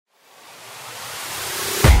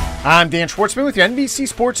I'm Dan Schwartzman with your NBC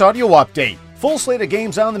Sports Audio Update. Full slate of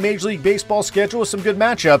games on the Major League Baseball schedule with some good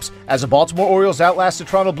matchups. As the Baltimore Orioles outlast the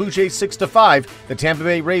Toronto Blue Jays 6-5, the Tampa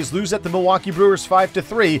Bay Rays lose at the Milwaukee Brewers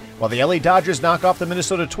 5-3, while the LA Dodgers knock off the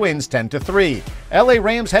Minnesota Twins 10-3. LA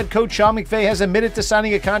Rams head coach Sean McVay has admitted to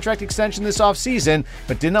signing a contract extension this offseason,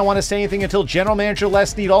 but did not want to say anything until general manager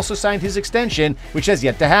Les Snead also signed his extension, which has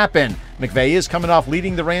yet to happen. McVay is coming off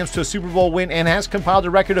leading the Rams to a Super Bowl win and has compiled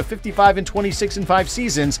a record of 55-26 in 5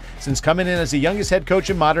 seasons since coming in as the youngest head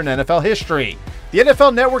coach in modern NFL history. The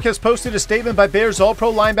NFL Network has posted a statement by Bears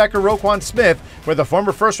All-Pro linebacker Roquan Smith, where the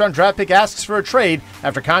former first-round draft pick asks for a trade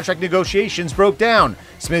after contract negotiations broke down.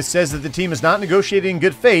 Smith says that the team is not negotiating in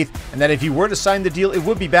good faith and that if he were to sign the deal, it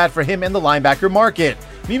would be bad for him and the linebacker market.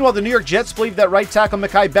 Meanwhile, the New York Jets believe that right tackle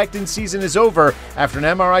Mekhi Becton's season is over after an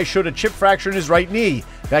MRI showed a chip fracture in his right knee.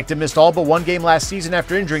 Becton missed all but one game last season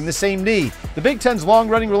after injuring the same knee. The Big Ten's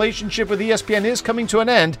long-running relationship with ESPN is coming to an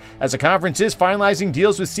end as the conference is finalizing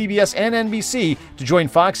deals with CBS and NBC to join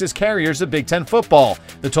Fox's carriers of Big Ten football.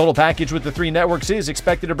 The total package with the three networks is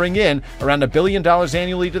expected to bring in around $1 billion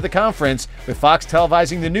annually to the conference, with Fox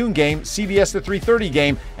televising the noon game, CBS the 3:30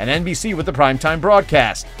 game, and NBC with the primetime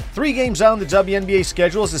broadcast. 3 games on the WNBA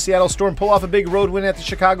schedule as the Seattle Storm pull off a big road win at the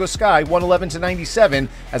Chicago Sky, 111-97,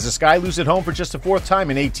 as the Sky lose at home for just the 4th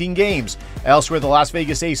time in 18 games. Elsewhere, the Las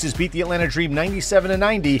Vegas Aces beat the Atlanta Dream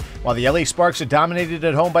 97-90, while the LA Sparks are dominated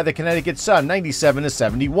at home by the Connecticut Sun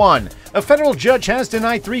 97-71. A federal judge has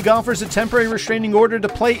denied 3 golfers a temporary restraining order to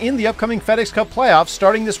play in the upcoming FedEx Cup playoffs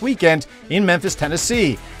starting this weekend in Memphis,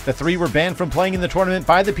 Tennessee. The 3 were banned from playing in the tournament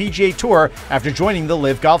by the PGA Tour after joining the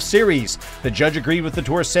LIV Golf Series. The judge agreed with the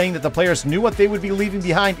tour, saying that the players knew what they would be leaving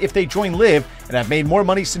behind if they joined LIV and have made more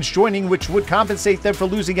money since joining, which would compensate them for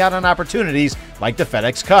losing out on opportunities like the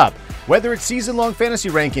FedEx Cup. Whether it's season-long fantasy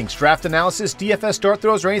rankings, draft analysis, DFS dart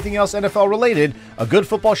throws, or anything else NFL-related, a good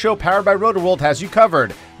football show powered by Rotoworld has you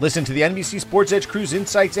covered. Listen to the NBC Sports Edge crew's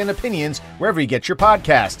insights and opinions wherever you get your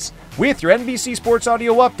podcasts. With your NBC Sports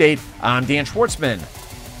Audio Update, I'm Dan Schwartzman.